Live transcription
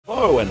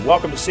Hello and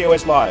welcome to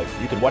COS Live.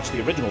 You can watch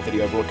the original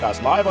video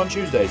broadcast live on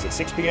Tuesdays at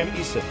 6 p.m.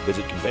 Eastern.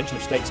 Visit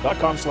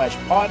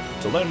conventionofstates.com/pod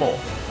to learn more.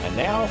 And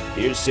now,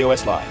 here's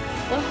COS Live.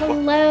 Well,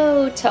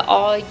 hello to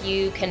all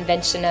you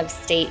Convention of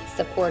States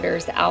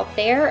supporters out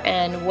there,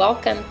 and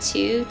welcome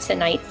to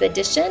tonight's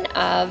edition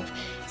of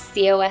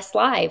COS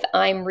Live.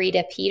 I'm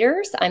Rita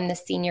Peters. I'm the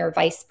Senior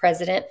Vice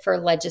President for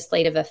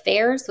Legislative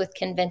Affairs with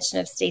Convention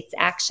of States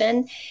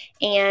Action,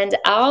 and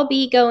I'll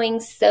be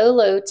going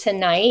solo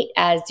tonight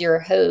as your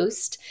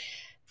host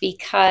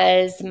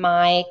because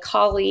my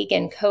colleague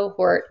and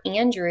cohort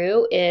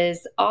Andrew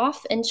is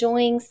off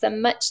enjoying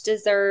some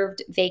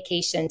much-deserved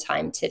vacation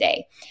time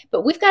today.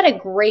 But we've got a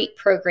great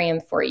program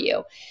for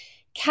you.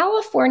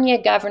 California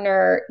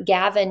Governor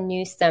Gavin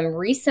Newsom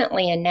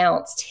recently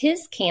announced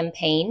his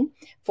campaign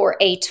for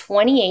a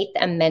 28th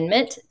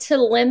Amendment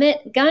to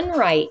limit gun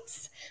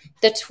rights.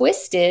 The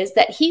twist is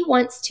that he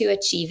wants to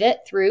achieve it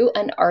through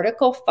an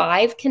Article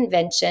 5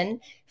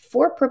 convention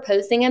for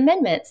proposing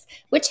amendments,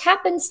 which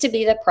happens to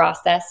be the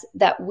process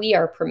that we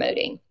are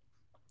promoting.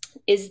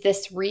 Is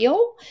this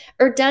real,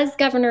 or does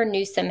Governor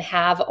Newsom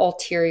have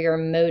ulterior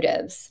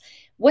motives?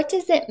 What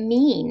does it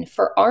mean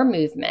for our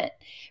movement?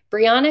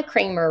 Brianna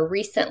Kramer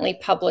recently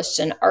published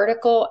an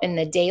article in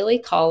the Daily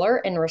Caller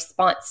in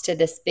response to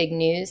this big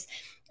news,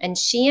 and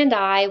she and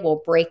I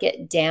will break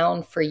it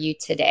down for you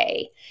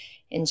today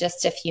in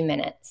just a few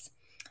minutes.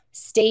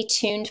 Stay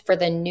tuned for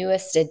the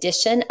newest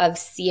edition of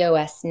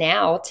COS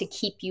Now to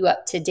keep you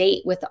up to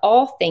date with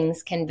all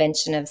things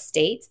Convention of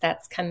States.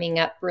 That's coming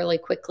up really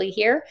quickly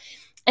here.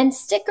 And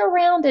stick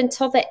around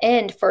until the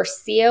end for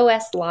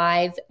COS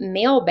Live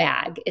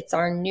Mailbag. It's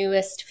our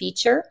newest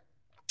feature.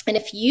 And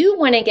if you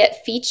want to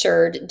get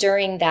featured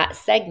during that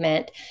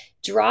segment,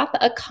 drop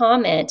a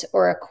comment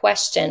or a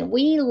question.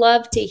 We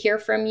love to hear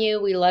from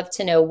you. We love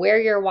to know where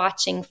you're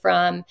watching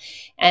from,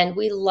 and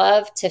we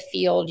love to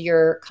field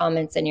your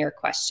comments and your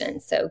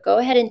questions. So go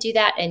ahead and do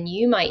that, and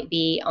you might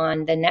be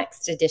on the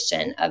next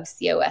edition of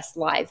COS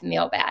Live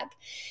Mailbag.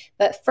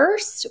 But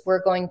first,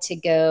 we're going to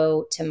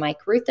go to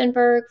Mike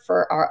Ruthenberg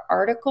for our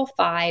Article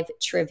 5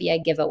 trivia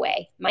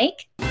giveaway.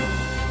 Mike?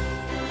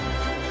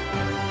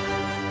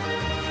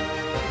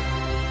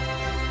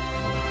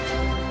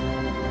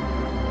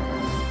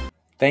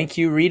 Thank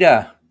you,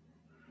 Rita.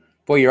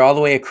 Boy, you're all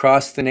the way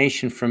across the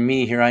nation from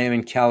me. Here I am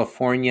in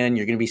California, and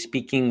you're going to be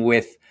speaking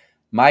with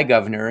my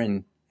governor.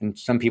 And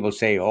some people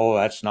say, oh,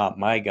 that's not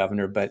my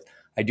governor, but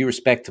I do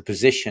respect the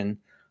position.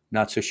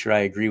 Not so sure I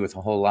agree with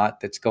a whole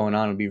lot that's going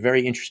on. It'll be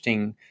very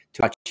interesting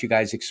to watch you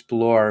guys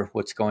explore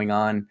what's going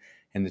on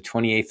in the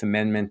 28th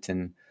Amendment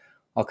and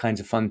all kinds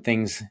of fun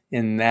things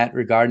in that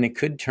regard. And it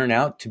could turn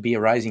out to be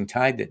a rising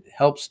tide that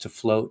helps to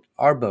float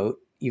our boat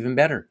even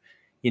better.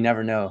 You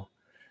never know.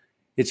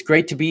 It's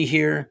great to be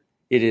here.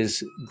 It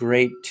is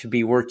great to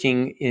be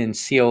working in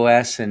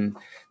COS. And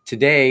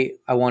today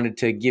I wanted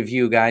to give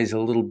you guys a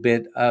little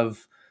bit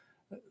of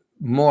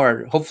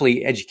more,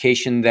 hopefully,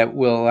 education that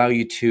will allow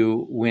you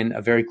to win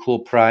a very cool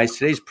prize.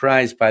 Today's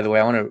prize, by the way,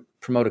 I want to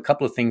promote a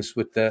couple of things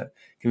with the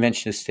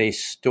Convention of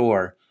States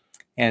store.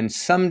 And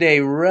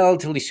someday,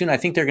 relatively soon, I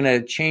think they're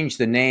going to change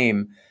the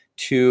name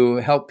to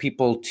help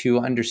people to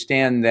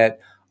understand that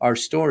our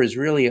store is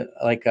really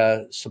like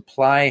a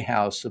supply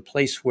house, a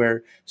place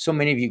where so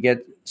many of you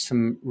get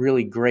some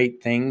really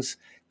great things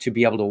to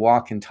be able to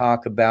walk and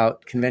talk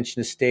about Convention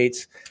of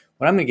States.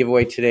 What I'm going to give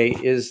away today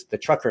is the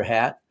trucker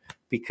hat,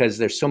 because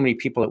there's so many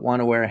people that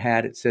want to wear a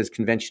hat. It says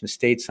Convention of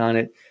States on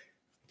it.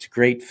 It's a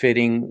great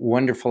fitting,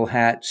 wonderful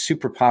hat,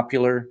 super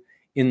popular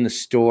in the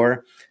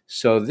store.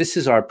 So this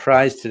is our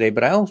prize today,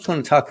 but I also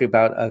want to talk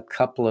about a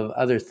couple of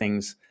other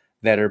things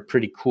that are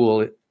pretty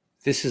cool.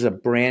 This is a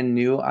brand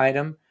new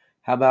item.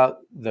 How about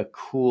the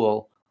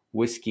cool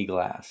whiskey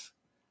glass?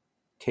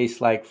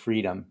 Tastes like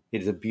freedom.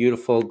 It is a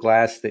beautiful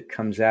glass that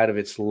comes out of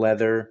its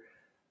leather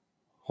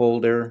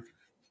holder.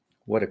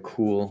 What a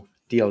cool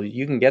deal.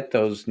 You can get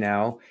those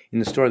now in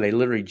the store. They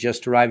literally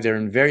just arrived. They're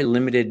in very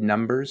limited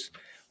numbers.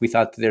 We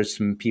thought that there's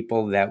some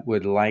people that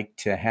would like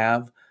to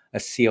have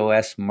a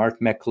COS Mark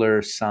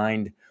Meckler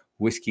signed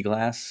whiskey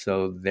glass.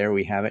 So there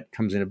we have it.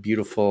 Comes in a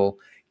beautiful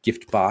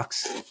gift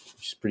box,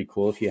 which is pretty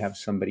cool. If you have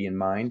somebody in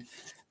mind,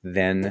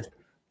 then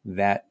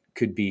that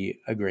could be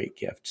a great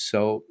gift.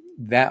 So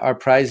that our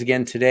prize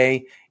again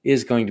today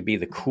is going to be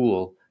the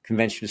cool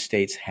Convention of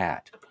States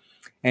hat.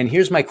 And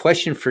here's my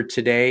question for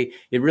today.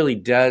 It really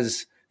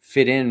does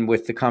fit in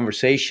with the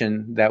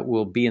conversation that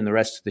will be in the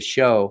rest of the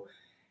show.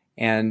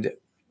 And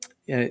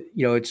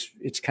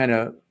it's kind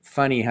of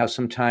funny how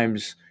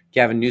sometimes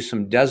Gavin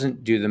Newsom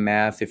doesn't do the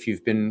math. If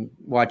you've been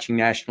watching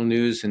national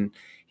news, and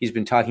he's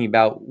been talking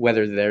about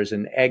whether there's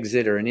an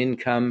exit or an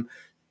income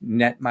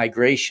net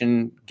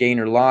migration gain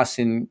or loss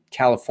in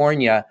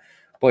California,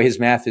 boy, his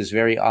math is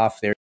very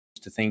off there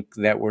to think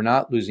that we're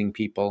not losing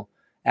people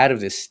out of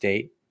this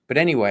state. But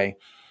anyway,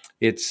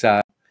 it's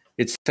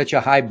such a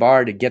high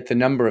bar to get the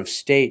number of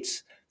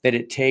states that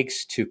it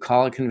takes to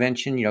call a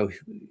convention. You know,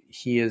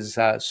 he is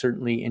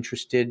certainly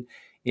interested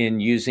in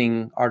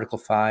using Article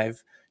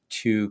 5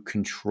 to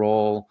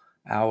control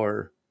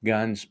our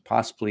guns,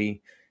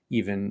 possibly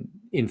even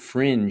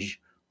infringe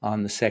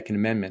on the Second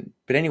Amendment.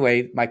 But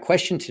anyway, my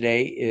question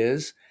today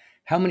is,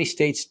 how many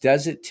states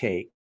does it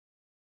take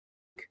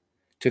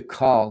to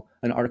call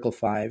an Article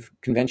 5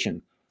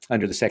 convention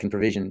under the second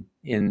provision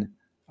in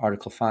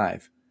Article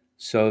 5?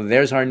 So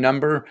there's our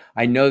number.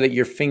 I know that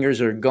your fingers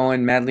are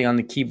going madly on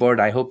the keyboard.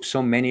 I hope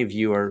so many of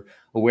you are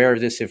aware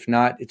of this. If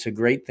not, it's a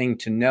great thing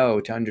to know,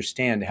 to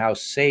understand how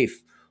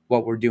safe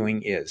what we're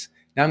doing is.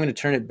 Now I'm going to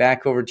turn it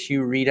back over to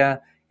you,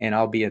 Rita, and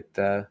I'll be at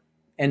the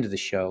end of the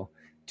show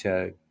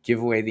to give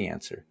away the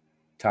answer.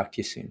 Talk to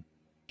you soon.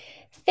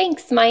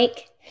 Thanks,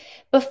 Mike.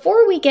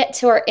 Before we get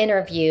to our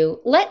interview,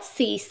 let's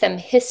see some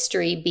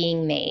history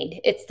being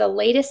made. It's the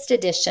latest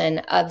edition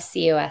of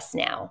COS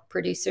Now.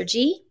 Producer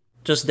G?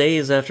 Just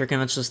days after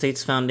Convention of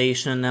States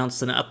Foundation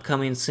announced an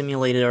upcoming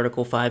simulated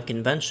Article 5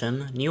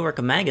 convention, New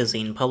York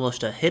Magazine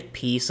published a hit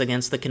piece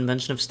against the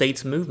Convention of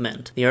States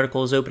movement. The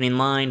article's opening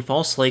line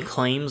falsely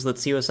claims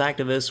that COS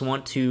activists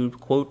want to,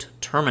 quote,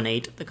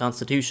 terminate the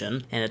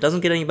Constitution, and it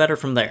doesn't get any better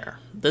from there.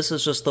 This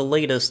is just the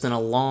latest in a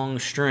long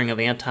string of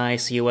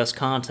anti-COS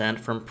content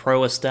from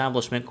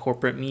pro-establishment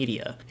corporate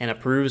media, and it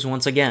proves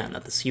once again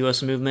that the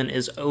COS movement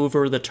is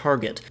over the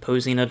target,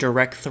 posing a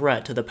direct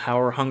threat to the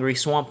power-hungry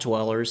swamp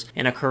dwellers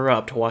in a corrupt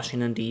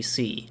Washington,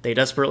 D.C. They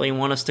desperately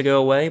want us to go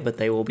away, but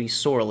they will be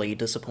sorely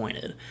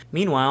disappointed.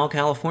 Meanwhile,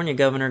 California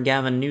Governor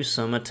Gavin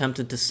Newsom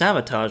attempted to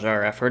sabotage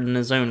our effort in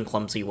his own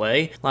clumsy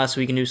way. Last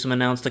week, Newsom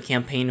announced a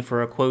campaign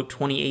for a, quote,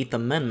 28th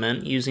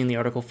Amendment using the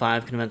Article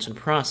 5 convention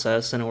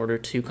process in order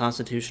to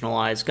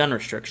constitutionalize gun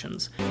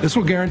restrictions. This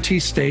will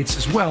guarantee states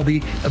as well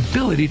the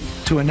ability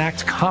to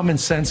enact common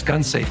sense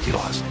gun safety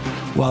laws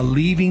while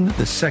leaving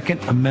the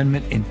Second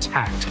Amendment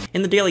intact.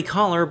 In the Daily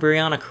Caller,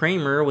 Brianna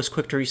Kramer was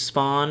quick to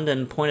respond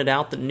and pointed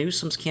out that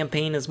Newsom's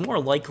campaign is more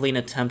likely an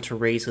attempt to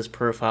raise his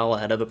profile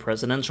ahead of a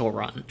presidential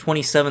run.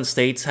 27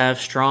 states have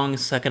strong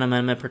Second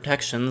Amendment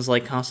protections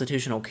like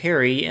constitutional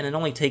carry, and it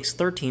only takes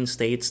 13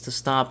 states to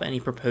stop any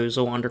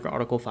proposal under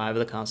Article 5 of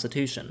the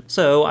Constitution.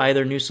 So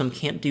either Newsom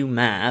can't do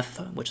math,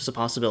 which is a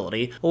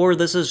possibility, or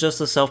this is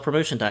just a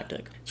self-promotion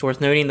tactic. It's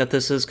worth noting that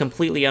this is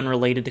completely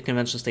unrelated to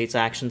Convention of States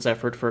Action's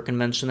effort for a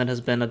convention that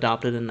has been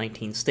adopted in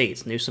 19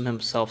 states. Newsom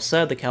himself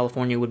said that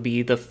California would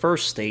be the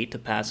first state to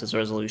pass his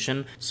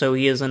resolution, so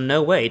he is in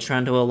no way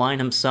trying to align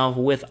himself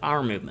with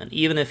our movement.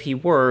 Even if he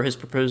were, his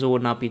proposal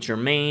would not be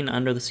germane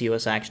under the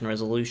COS Action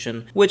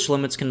Resolution, which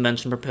limits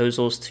convention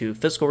proposals to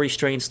fiscal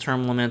restraints,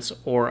 term limits,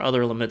 or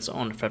other limits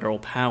on federal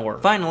power.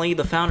 Finally,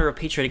 the founder of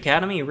Patriot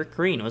Academy, Rick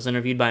Green, was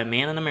interviewed by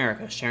Man in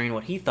America, sharing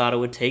what he thought it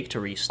would take to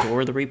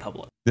restore the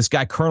Republic. This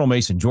guy, Colonel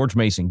Mason, George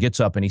Mason, gets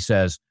up and he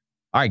says,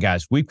 all right,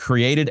 guys, we've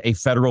created a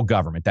federal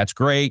government. That's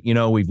great. You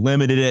know, we've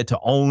limited it to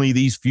only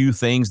these few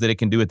things that it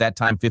can do at that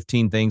time,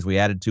 15 things we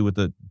added to with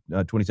the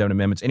 27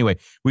 amendments. Anyway,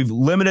 we've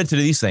limited to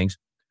these things.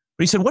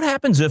 But he said, what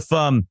happens if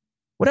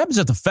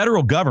the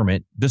federal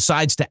government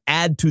decides to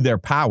add to their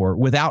power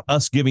without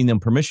us giving them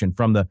permission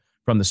from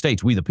the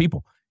states, we the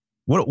people?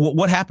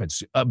 What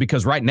happens?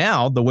 Because right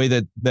now, the way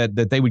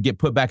that they would get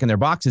put back in their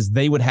boxes,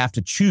 they would have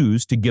to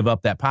choose to give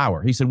up that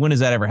power. He said, when has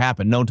that ever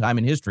happened? No time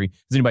in history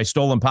has anybody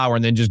stolen power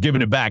and then just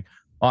given it back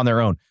on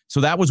their own.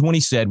 So that was when he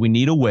said we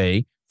need a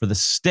way for the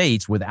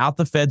states, without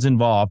the feds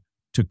involved,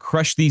 to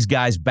crush these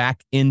guys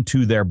back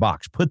into their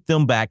box, put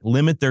them back,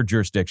 limit their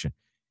jurisdiction.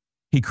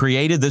 He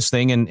created this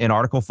thing in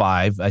Article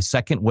 5, a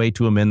second way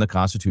to amend the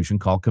Constitution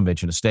called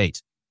Convention of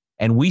States.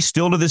 And we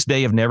still to this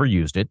day have never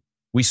used it.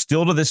 We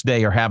still to this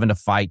day are having to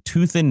fight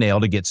tooth and nail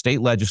to get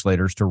state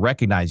legislators to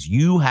recognize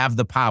you have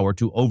the power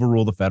to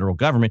overrule the federal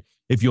government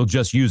if you'll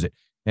just use it.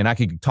 And I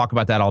could talk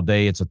about that all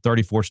day. It's a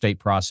 34-state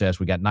process.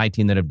 We got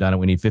 19 that have done it.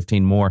 We need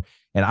 15 more.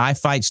 And I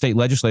fight state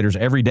legislators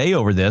every day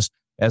over this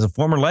as a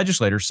former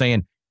legislator,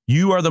 saying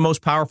you are the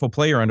most powerful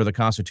player under the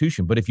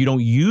Constitution. But if you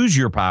don't use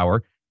your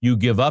power, you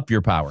give up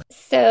your power.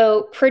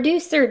 So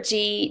producer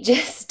G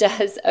just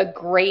does a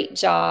great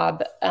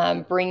job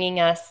bringing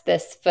us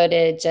this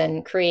footage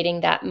and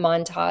creating that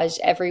montage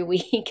every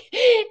week.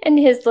 And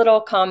his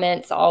little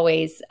comments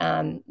always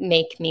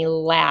make me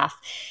laugh.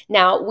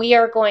 Now, we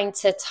are going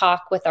to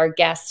talk with our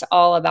guest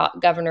all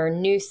about Governor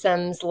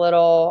Newsom's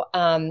little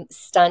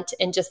stunt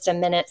in just a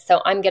minute.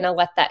 So I'm going to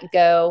let that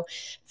go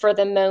for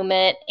the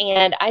moment.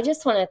 And I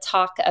just want to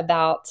talk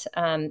about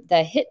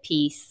the hit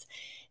piece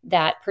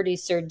that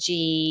producer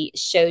G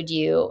showed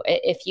you.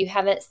 If you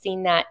haven't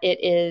seen that, it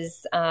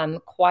is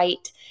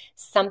quite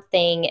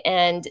something.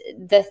 And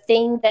the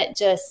thing that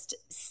just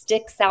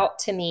sticks out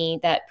to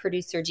me that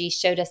producer G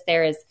showed us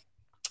there is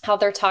how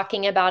they're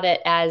talking about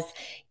it as,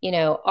 you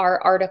know, our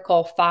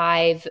Article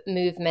 5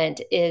 movement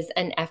is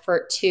an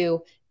effort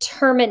to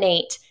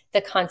terminate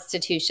the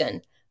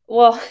Constitution.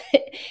 Well,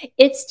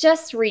 it's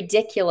just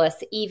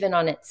ridiculous, even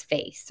on its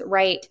face,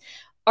 right?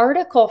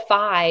 Article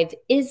 5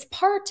 is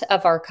part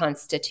of our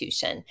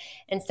Constitution.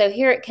 And so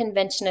here at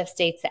Convention of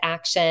States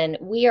Action,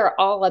 we are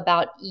all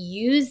about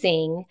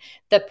using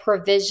the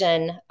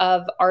provision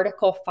of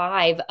Article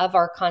 5 of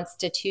our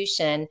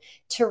Constitution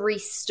to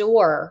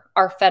restore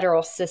our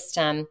federal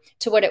system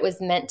to what it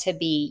was meant to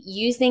be,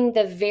 using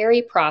the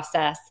very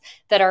process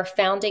that our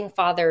founding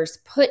fathers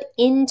put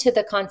into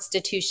the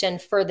Constitution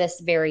for this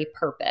very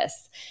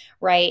purpose,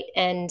 right?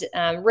 And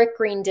Rick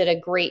Green did a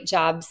great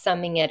job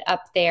summing it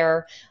up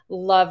there.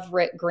 Love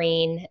Rick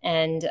Green,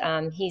 and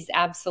he's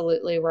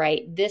absolutely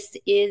right. This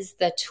is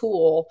the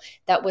tool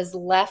that was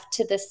left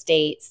to the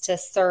states to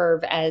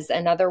serve as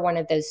another one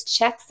of those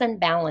checks and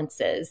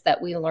balances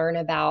that we learn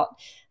about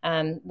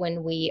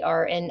when we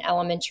are in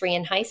elementary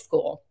and high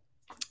school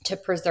to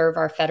preserve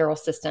our federal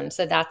system.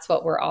 So that's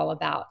what we're all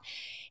about.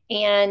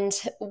 And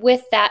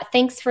with that,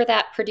 thanks for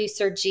that,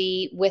 Producer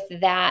G. With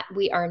that,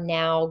 we are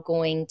now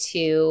going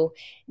to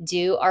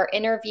do our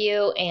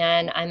interview,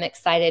 and I'm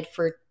excited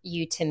for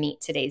you to meet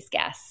today's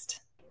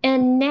guest.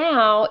 And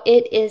now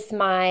it is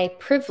my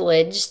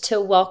privilege to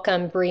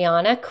welcome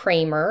Brianna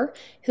Kramer,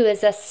 who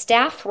is a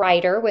staff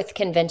writer with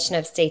Convention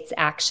of States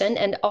Action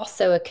and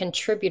also a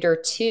contributor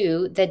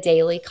to the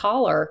Daily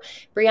Caller.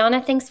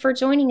 Brianna, thanks for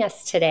joining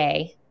us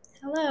today.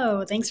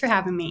 Hello, thanks for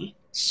having me.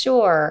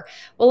 Sure.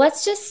 Well,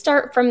 let's just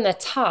start from the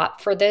top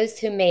for those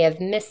who may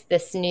have missed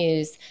this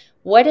news.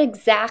 What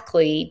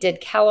exactly did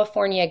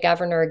California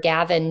Governor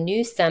Gavin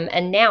Newsom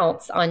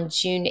announce on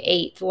June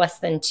 8th, less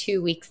than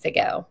 2 weeks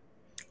ago?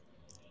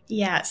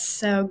 Yes,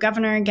 so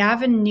Governor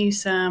Gavin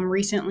Newsom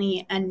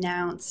recently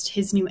announced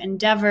his new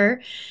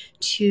endeavor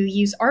to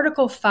use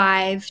Article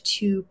 5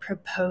 to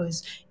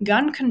propose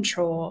gun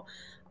control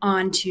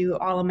onto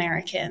all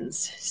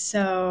Americans.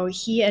 So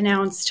he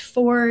announced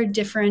 4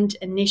 different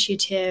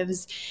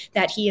initiatives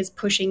that he is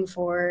pushing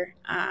for,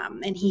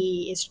 and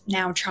he is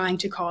now trying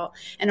to call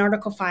an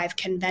Article 5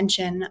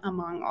 convention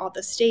among all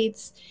the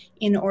states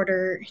in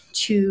order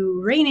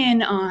to rein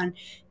in on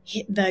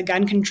the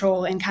gun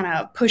control and kind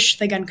of push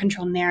the gun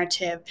control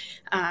narrative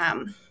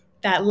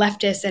that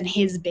leftists and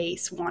his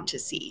base want to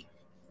see.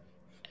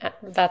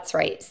 That's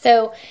right.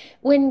 So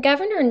when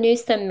Governor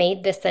Newsom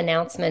made this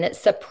announcement, it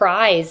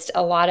surprised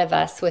a lot of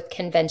us with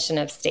Convention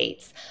of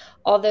States.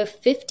 Although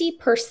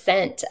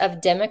 50% of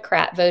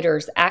Democrat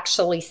voters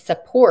actually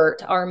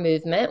support our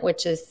movement,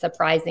 which is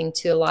surprising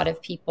to a lot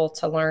of people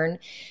to learn,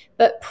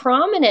 but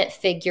prominent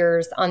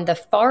figures on the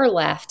far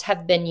left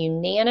have been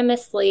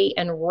unanimously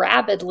and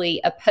rabidly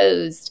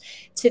opposed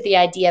to the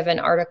idea of an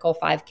Article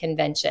 5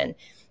 convention.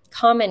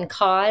 Common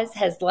Cause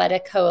has led a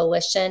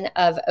coalition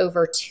of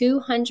over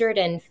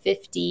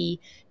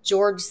 250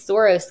 George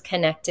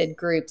Soros-connected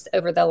groups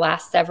over the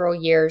last several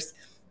years,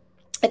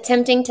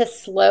 attempting to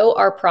slow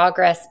our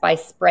progress by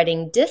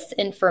spreading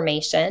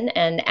disinformation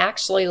and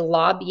actually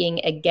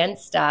lobbying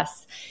against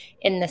us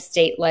in the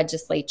state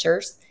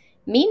legislatures.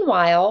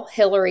 Meanwhile,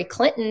 Hillary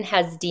Clinton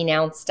has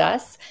denounced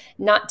us,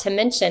 not to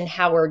mention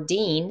Howard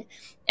Dean,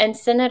 and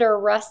Senator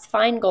Russ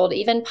Feingold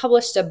even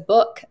published a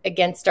book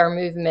against our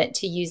movement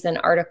to use an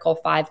Article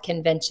 5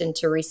 convention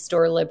to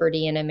restore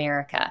liberty in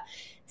America.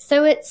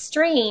 So it's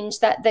strange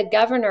that the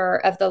governor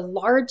of the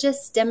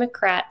largest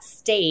Democrat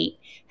state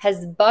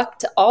has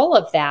bucked all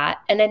of that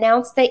and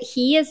announced that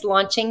he is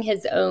launching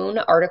his own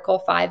Article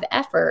 5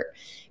 effort.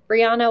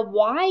 Brianna,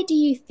 why do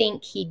you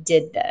think he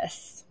did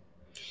this?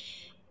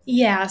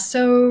 Yeah,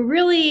 so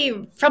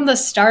really from the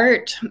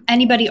start,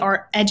 anybody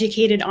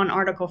educated on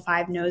Article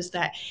 5 knows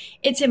that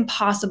it's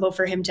impossible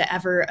for him to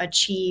ever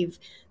achieve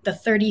the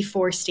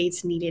 34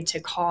 states needed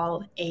to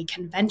call a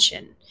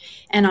convention.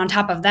 And on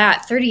top of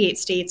that, 38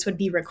 states would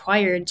be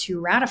required to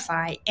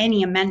ratify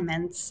any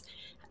amendments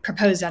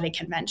proposed at a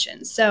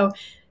convention. So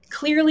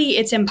clearly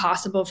it's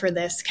impossible for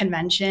this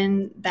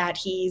convention that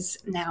he's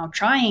now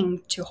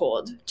trying to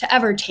hold to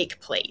ever take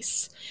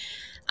place.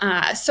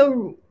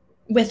 So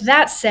with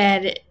that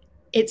said,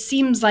 it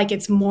seems like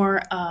it's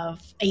more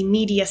of a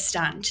media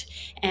stunt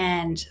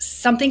and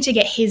something to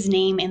get his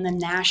name in the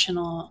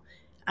national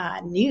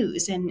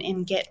news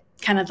and get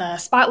kind of the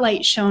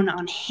spotlight shown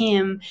on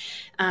him.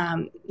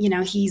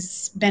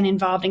 He's been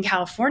involved in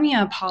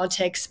California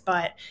politics,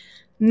 but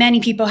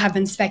many people have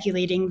been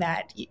speculating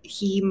that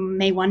he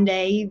may one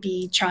day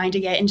be trying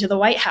to get into the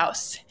White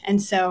House. And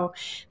so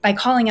by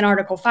calling an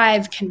Article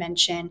 5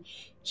 convention,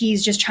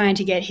 he's just trying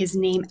to get his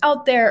name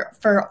out there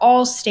for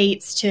all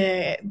states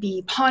to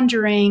be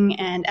pondering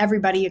and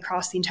everybody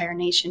across the entire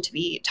nation to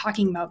be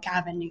talking about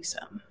Gavin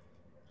Newsom.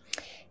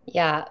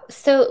 Yeah.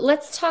 So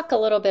let's talk a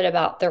little bit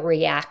about the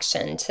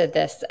reaction to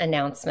this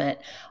announcement.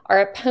 Our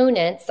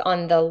opponents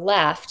on the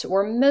left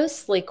were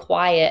mostly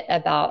quiet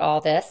about all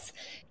this.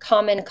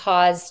 Common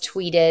Cause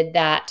tweeted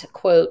that,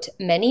 quote,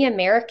 "Many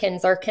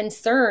Americans are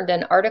concerned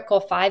an Article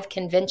 5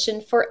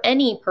 convention for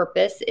any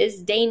purpose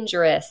is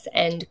dangerous,"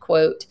 end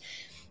quote.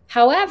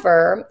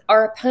 However,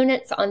 our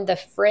opponents on the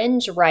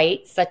fringe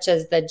right, such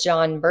as the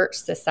John Birch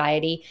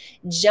Society,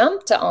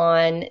 jumped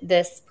on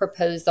this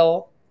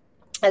proposal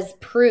as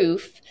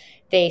proof,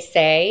 they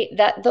say,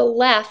 that the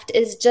left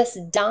is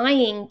just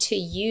dying to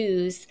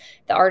use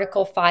the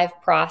Article 5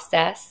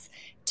 process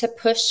to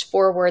push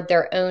forward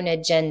their own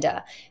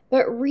agenda.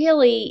 But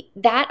really,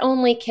 that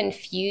only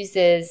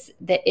confuses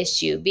the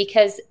issue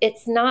because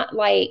it's not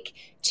like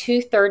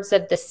 2/3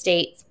 of the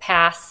states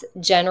pass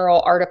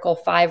general Article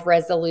 5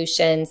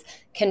 resolutions,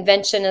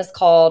 convention is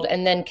called,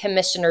 and then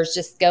commissioners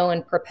just go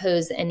and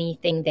propose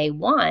anything they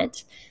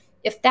want.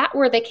 If that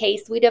were the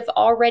case, we'd have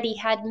already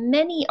had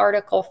many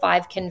Article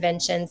 5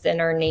 conventions in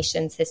our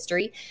nation's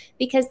history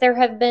because there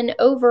have been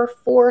over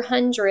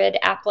 400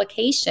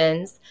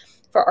 applications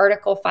for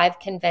Article 5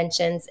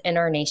 conventions in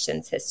our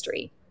nation's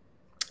history.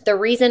 The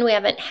reason we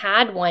haven't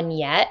had one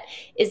yet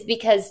is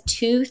because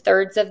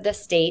 2/3 of the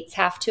states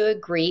have to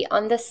agree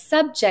on the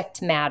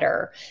subject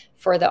matter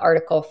for the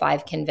Article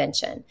 5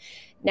 convention.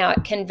 Now,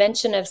 at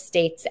Convention of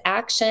States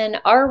Action,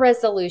 our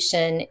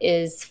resolution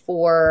is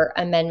for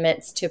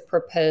amendments to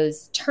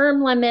propose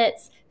term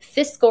limits,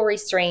 fiscal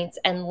restraints,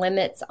 and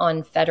limits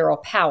on federal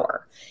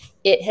power.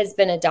 It has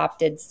been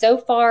adopted so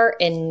far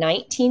in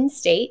 19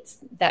 states.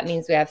 That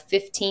means we have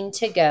 15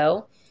 to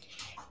go.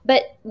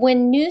 But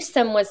when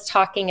Newsom was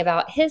talking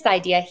about his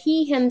idea,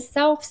 he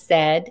himself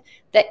said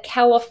that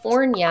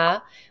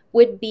California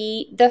would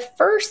be the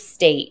first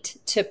state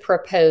to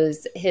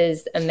propose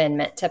his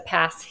amendment to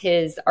pass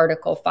his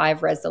Article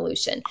 5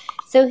 resolution.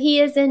 So he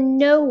is in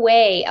no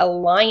way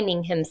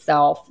aligning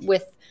himself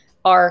with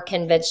our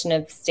Convention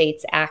of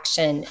States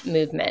Action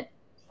movement.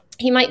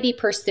 He might be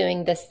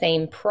pursuing the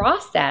same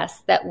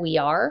process that we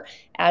are,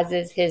 as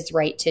is his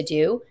right to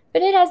do,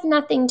 but it has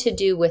nothing to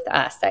do with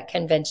us at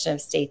Convention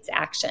of States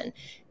Action.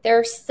 There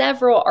are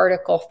several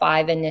Article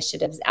 5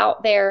 initiatives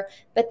out there,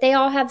 but they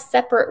all have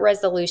separate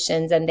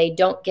resolutions and they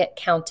don't get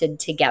counted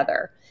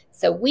together.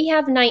 So we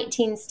have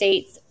 19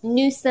 states,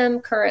 Newsom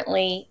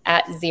currently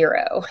at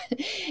 0.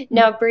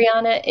 Now,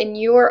 Brianna, in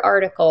your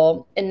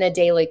article in the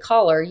Daily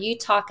Caller, you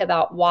talk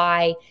about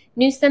why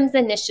Newsom's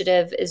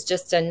initiative is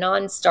just a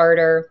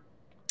non-starter,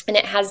 and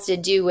it has to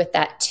do with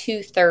that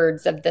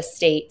 2/3 of the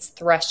state's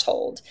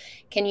threshold.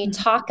 Can you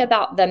talk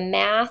about the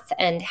math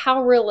and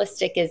how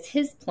realistic is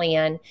his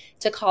plan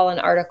to call an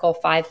Article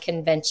 5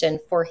 convention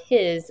for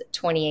his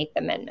 28th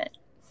Amendment?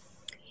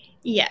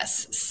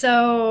 Yes.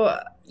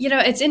 So,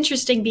 it's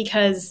interesting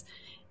because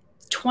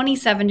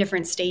 27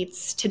 different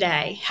states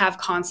today have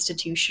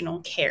constitutional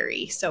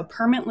carry, so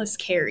permitless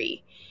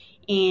carry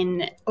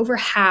in over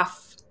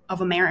half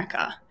of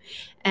America.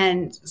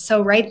 And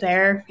so right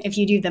there, if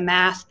you do the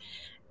math,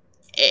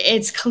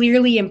 it's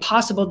clearly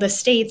impossible. The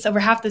states, over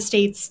half the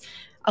states,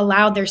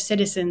 allowed their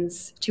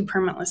citizens to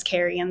permitless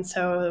carry. And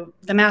so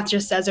the math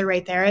just says it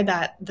right there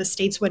that the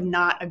states would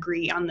not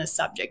agree on this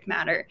subject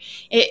matter.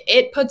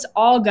 It puts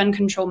all gun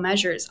control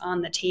measures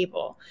on the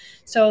table.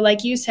 So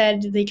like you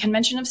said, the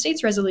Convention of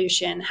States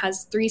resolution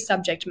has 3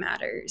 subject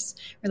matters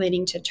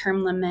relating to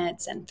term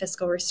limits and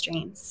fiscal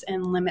restraints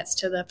and limits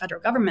to the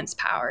federal government's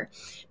power.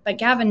 But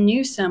Gavin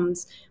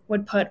Newsom's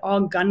would put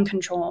all gun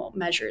control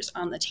measures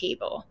on the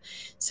table.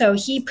 So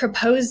he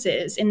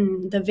proposes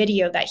in the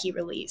video that he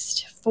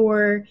released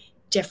 4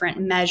 different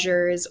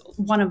measures.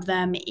 One of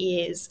them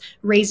is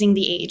raising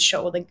the age,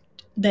 so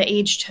the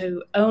age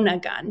to own a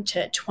gun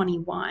to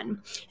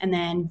 21, and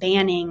then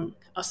banning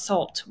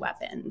assault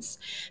weapons.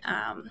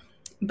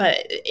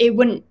 But it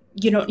wouldn't,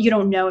 you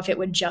don't know if it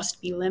would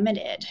just be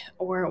limited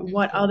or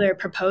what other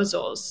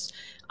proposals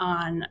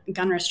on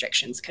gun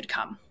restrictions could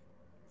come.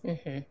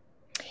 Mm-hmm.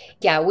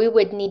 Yeah, we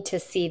would need to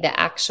see the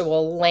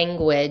actual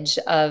language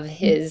of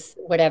his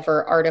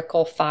whatever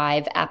Article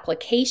 5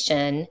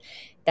 application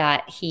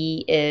that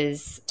he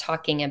is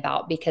talking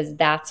about, because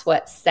that's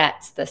what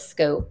sets the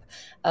scope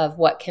of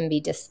what can be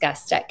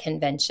discussed at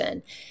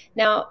convention.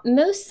 Now,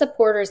 most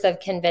supporters of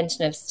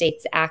Convention of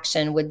States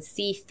Action would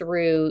see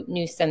through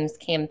Newsom's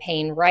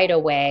campaign right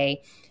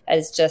away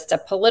as just a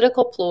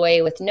political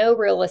ploy with no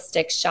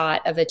realistic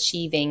shot of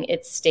achieving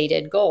its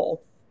stated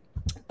goal.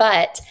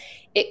 But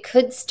it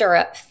could stir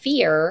up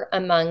fear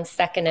among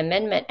Second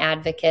Amendment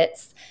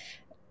advocates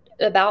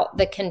about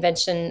the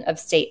Convention of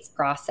States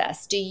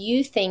process. Do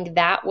you think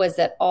that was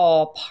at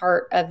all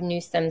part of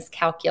Newsom's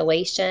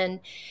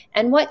calculation?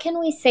 And what can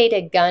we say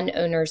to gun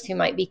owners who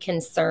might be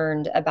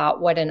concerned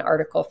about what an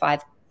Article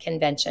 5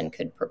 convention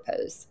could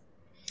propose?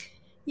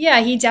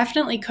 Yeah, he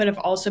definitely could have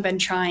also been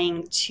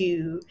trying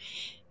to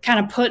kind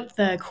of put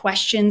the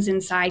questions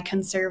inside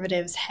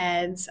conservatives'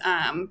 heads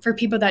for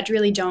people that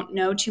really don't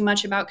know too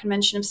much about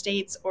Convention of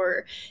States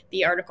or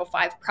the Article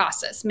 5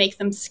 process, make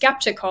them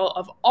skeptical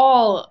of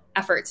all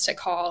efforts to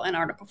call an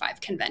Article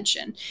 5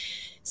 convention.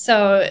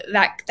 So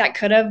that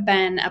could have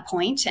been a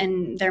point,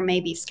 and there may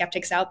be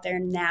skeptics out there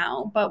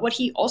now. But what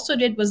he also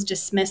did was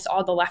dismiss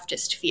all the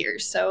leftist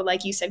fears. So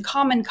like you said,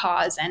 Common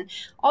Cause and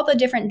all the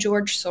different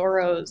George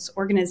Soros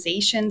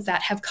organizations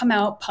that have come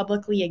out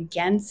publicly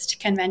against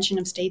Convention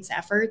of States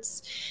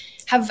efforts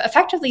have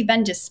effectively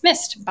been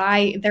dismissed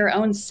by their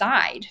own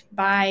side,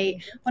 by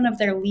one of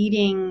their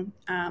leading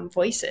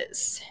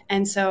voices.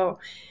 And so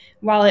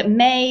while it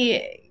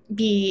may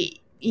be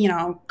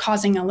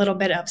causing a little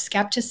bit of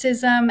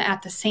skepticism,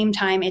 at the same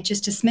time, it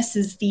just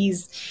dismisses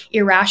these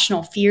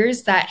irrational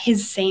fears that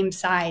his same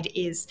side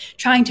is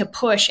trying to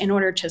push in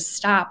order to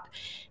stop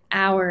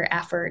our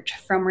effort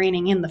from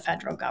reining in the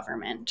federal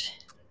government.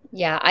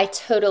 Yeah, I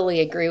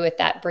totally agree with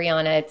that,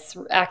 Brianna. It's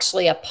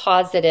actually a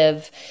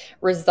positive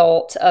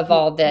result of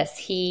all this.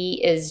 He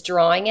is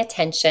drawing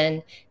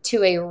attention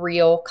to a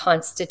real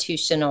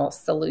constitutional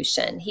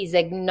solution. He's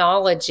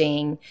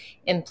acknowledging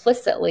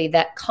implicitly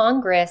that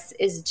Congress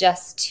is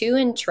just too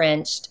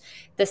entrenched.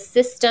 The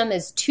system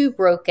is too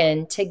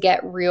broken to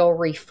get real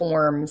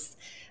reforms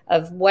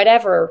of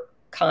whatever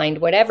kind,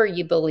 whatever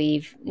you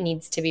believe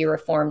needs to be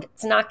reformed.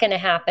 It's not going to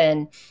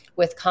happen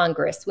with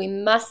Congress. We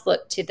must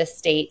look to the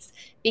states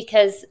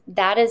because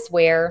that is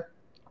where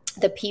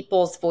the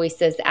people's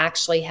voices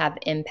actually have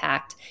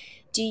impact.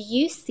 Do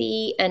you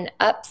see an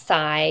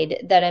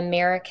upside that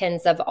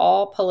Americans of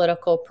all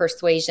political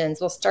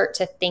persuasions will start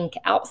to think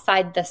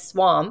outside the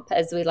swamp,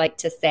 as we like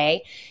to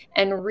say,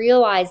 and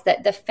realize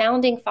that the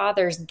founding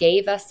fathers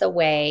gave us a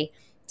way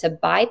to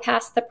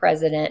bypass the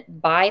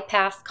president,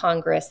 bypass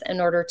Congress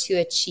in order to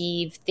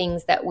achieve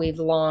things that we've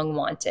long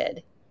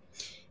wanted?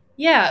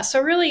 Yeah, so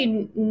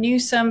really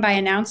Newsom, by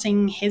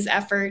announcing his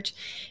effort,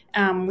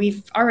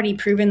 we've already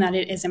proven that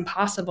it is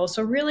impossible.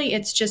 So really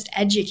it's just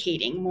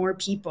educating more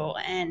people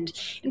and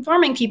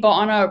informing people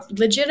on a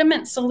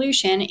legitimate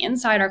solution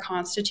inside our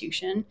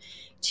Constitution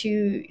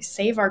to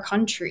save our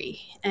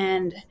country.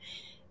 And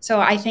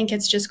so I think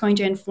it's just going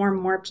to inform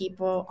more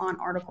people on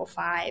Article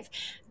 5.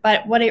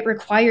 But what it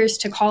requires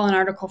to call an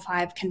Article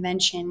 5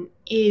 convention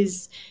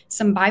is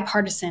some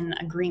bipartisan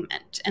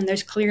agreement. And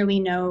there's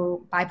clearly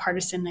no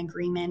bipartisan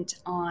agreement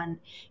on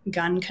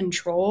gun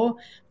control,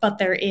 but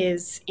there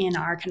is in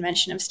our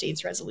Convention of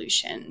States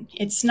resolution.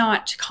 It's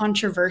not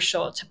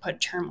controversial to put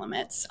term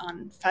limits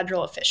on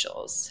federal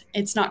officials.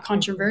 It's not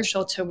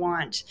controversial to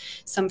want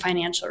some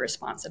financial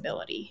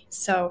responsibility.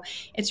 So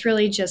it's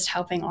really just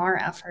helping our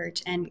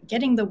effort and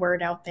getting the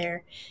word out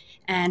there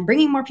and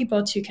bringing more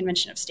people to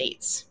Convention of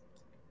States.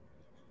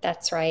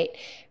 That's right.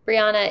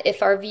 Brianna,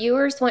 if our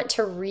viewers want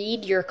to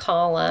read your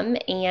column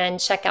and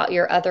check out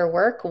your other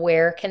work,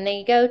 where can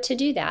they go to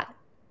do that?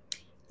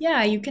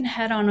 Yeah, you can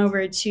head on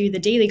over to the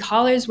Daily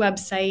Caller's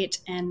website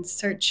and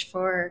search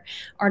for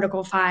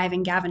Article 5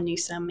 and Gavin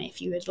Newsom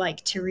if you would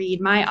like to read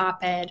my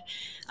op-ed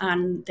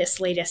on this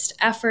latest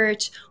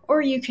effort,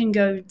 or you can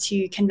go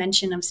to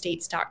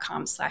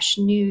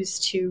conventionofstates.com/news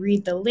to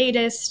read the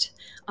latest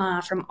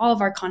from all of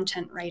our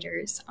content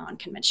writers on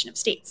Convention of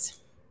States.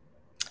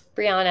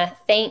 Brianna,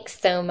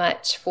 thanks so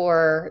much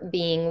for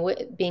being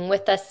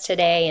with us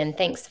today, and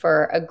thanks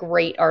for a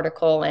great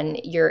article and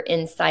your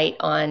insight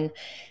on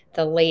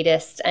the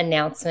latest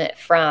announcement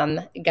from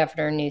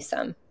Governor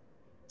Newsom.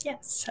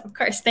 Yes, of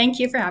course. Thank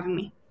you for having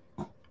me.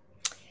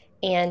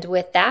 And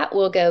with that,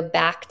 we'll go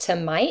back to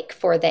Mike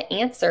for the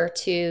answer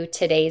to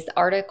today's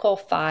Article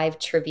 5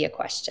 trivia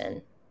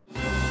question.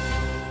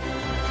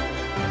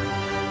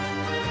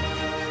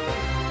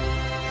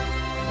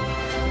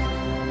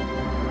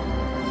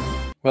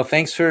 Well,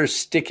 thanks for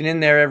sticking in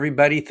there,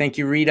 everybody. Thank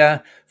you,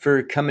 Rita,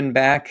 for coming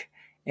back.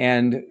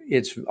 And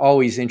it's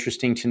always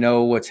interesting to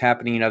know what's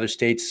happening in other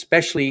states,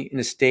 especially in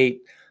a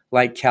state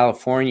like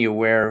California,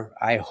 where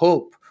I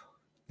hope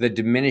the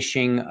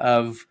diminishing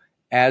of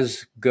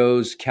as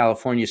goes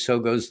California, so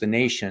goes the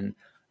nation.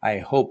 I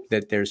hope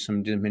that there's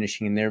some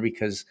diminishing in there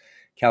because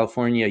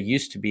California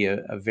used to be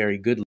a very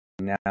good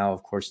leader. Now,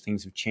 of course,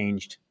 things have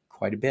changed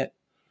quite a bit.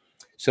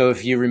 So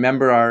if you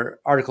remember our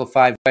Article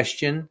 5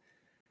 question,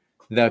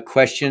 the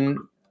question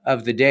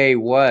of the day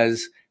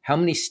was, how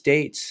many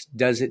states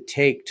does it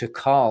take to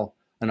call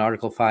an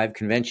Article 5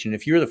 convention?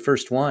 If you're the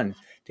first one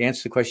to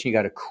answer the question, you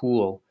got a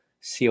cool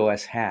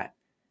COS hat.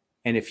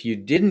 And if you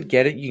didn't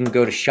get it, you can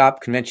go to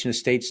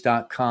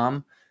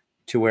shopconventionofstates.com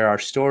to where our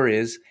store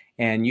is,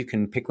 and you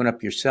can pick one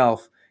up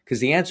yourself because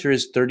the answer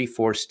is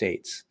 34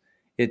 states.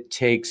 It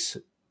takes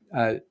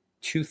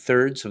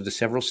 2/3 of the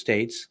several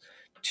states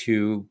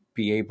to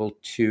be able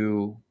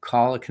to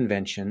call a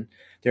convention.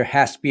 There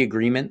has to be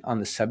agreement on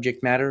the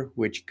subject matter,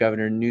 which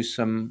Governor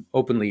Newsom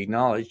openly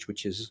acknowledged,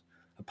 which is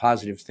a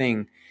positive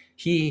thing.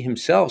 He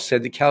himself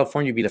said that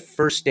California would be the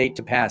first state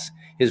to pass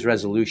his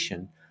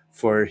resolution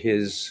for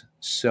his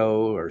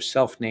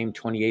self-named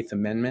 28th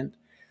Amendment,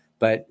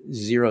 but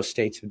 0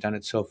 states have done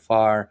it so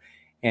far.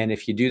 And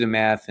if you do the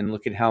math and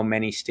look at how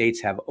many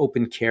states have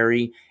open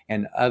carry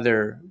and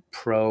other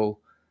pro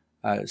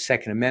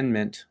Second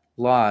Amendment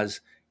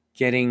laws,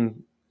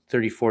 getting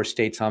 34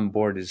 states on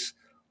board is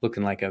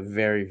looking like a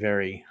very,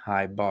 very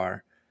high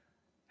bar.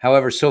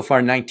 However, so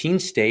far 19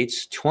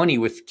 states, 20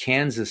 with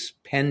Kansas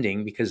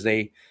pending because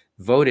they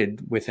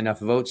voted with enough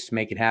votes to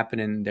make it happen,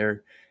 and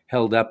they're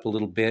held up a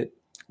little bit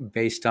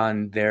based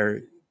on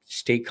their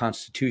state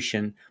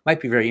constitution.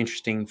 Might be very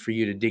interesting for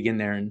you to dig in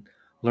there and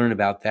learn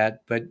about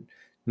that. But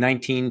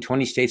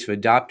 20 states have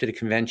adopted a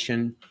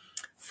convention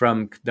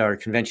from our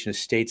Convention of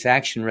States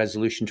Action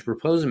Resolution to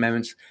propose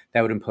amendments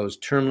that would impose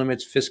term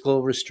limits,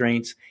 fiscal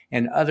restraints,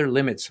 and other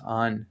limits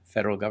on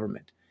federal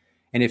government.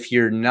 And if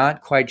you're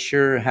not quite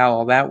sure how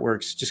all that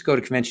works, just go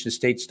to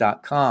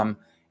conventionofstates.com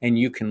and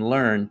you can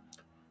learn.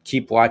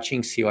 Keep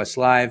watching COS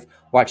Live.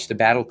 Watch the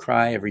Battle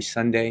Cry every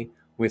Sunday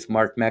with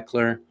Mark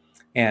Meckler.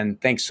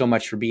 And thanks so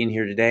much for being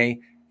here today.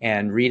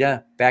 And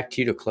Rita, back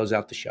to you to close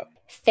out the show.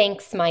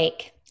 Thanks,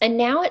 Mike. And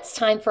now it's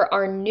time for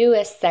our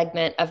newest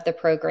segment of the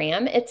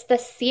program. It's the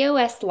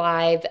COS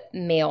Live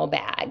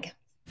Mailbag.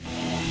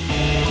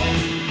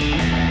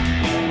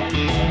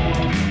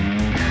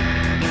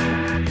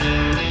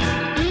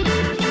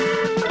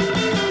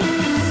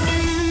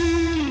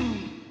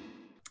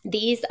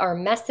 These are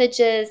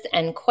messages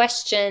and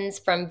questions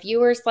from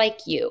viewers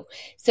like you.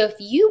 So if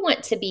you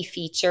want to be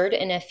featured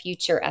in a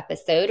future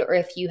episode, or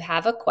if you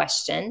have a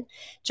question,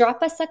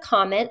 drop us a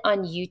comment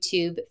on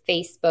YouTube,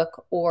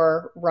 Facebook,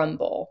 or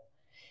Rumble.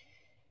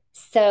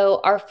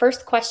 So our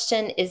first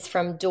question is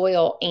from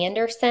Doyle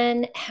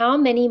Anderson. How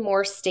many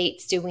more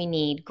states do we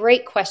need?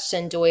 Great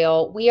question,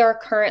 Doyle. We are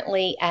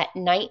currently at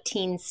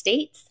 19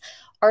 states.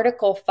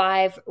 Article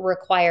 5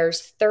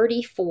 requires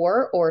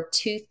 34 or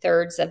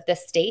 2/3 of the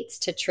states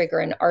to trigger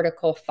an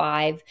Article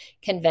 5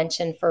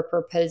 convention for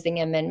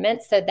proposing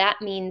amendments. So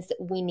that means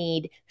we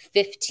need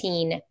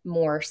 15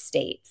 more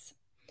states.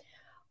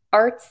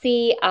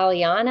 Artsy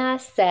Aliana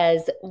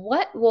says,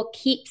 what will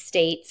keep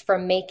states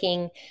from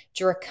making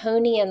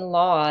draconian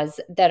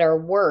laws that are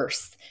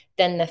worse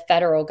than the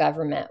federal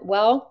government?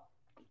 Well,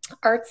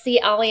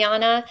 Artsy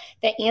Aliana,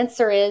 the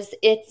answer is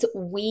it's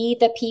we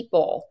the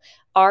people.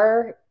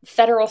 Our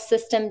federal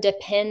system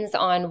depends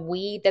on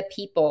we the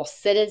people,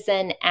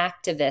 citizen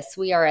activists.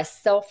 We are a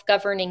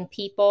self-governing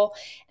people,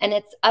 and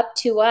it's up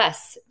to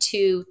us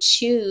to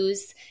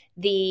choose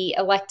the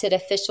elected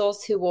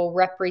officials who will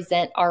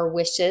represent our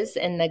wishes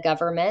in the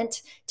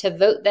government, to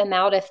vote them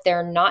out if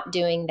they're not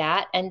doing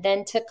that, and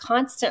then to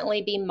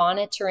constantly be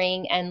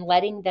monitoring and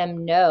letting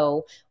them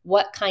know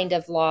what kind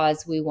of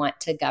laws we want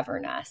to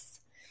govern us.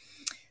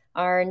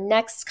 Our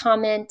next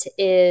comment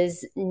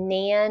is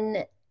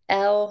Nan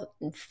L.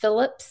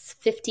 Phillips,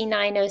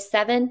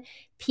 5907.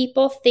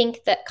 People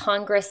think that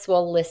Congress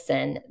will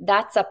listen.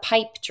 That's a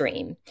pipe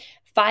dream.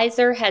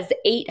 Pfizer has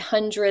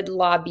 800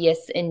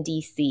 lobbyists in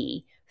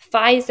D.C.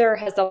 Pfizer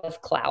has a lot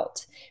of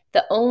clout.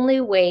 The only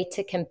way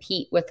to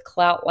compete with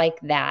clout like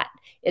that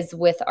is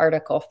with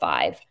Article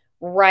 5.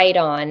 Right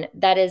on.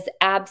 That is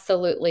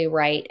absolutely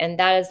right. And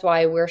that is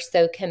why we're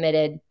so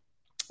committed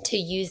to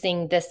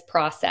using this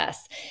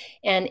process.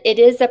 And it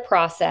is a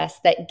process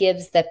that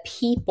gives the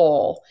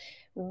people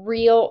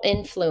real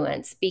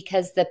influence,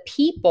 because the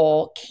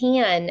people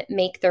can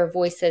make their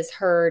voices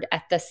heard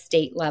at the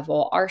state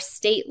level. Our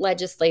state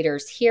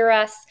legislators hear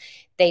us.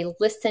 They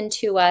listen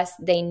to us.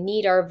 They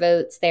need our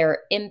votes. They are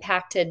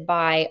impacted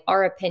by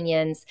our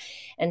opinions.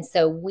 And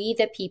so we,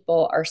 the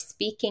people, are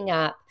speaking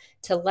up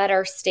to let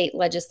our state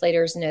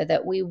legislators know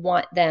that we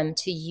want them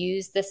to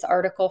use this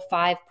Article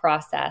 5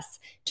 process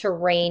to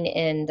rein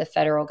in the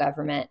federal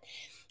government.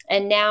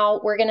 And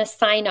now we're going to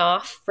sign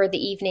off for the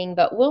evening,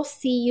 but we'll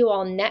see you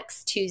all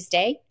next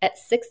Tuesday at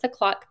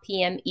 6:00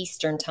 p.m.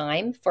 Eastern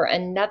Time for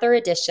another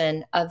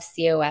edition of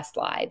COS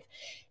Live.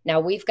 Now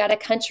we've got a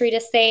country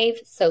to save,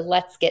 so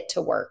let's get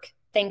to work.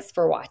 Thanks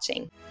for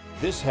watching.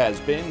 This has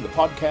been the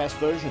podcast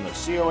version of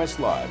COS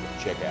Live.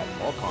 Check out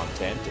more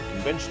content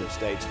at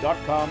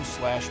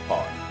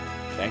conventionofstates.com/pod.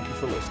 Thank you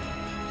for listening.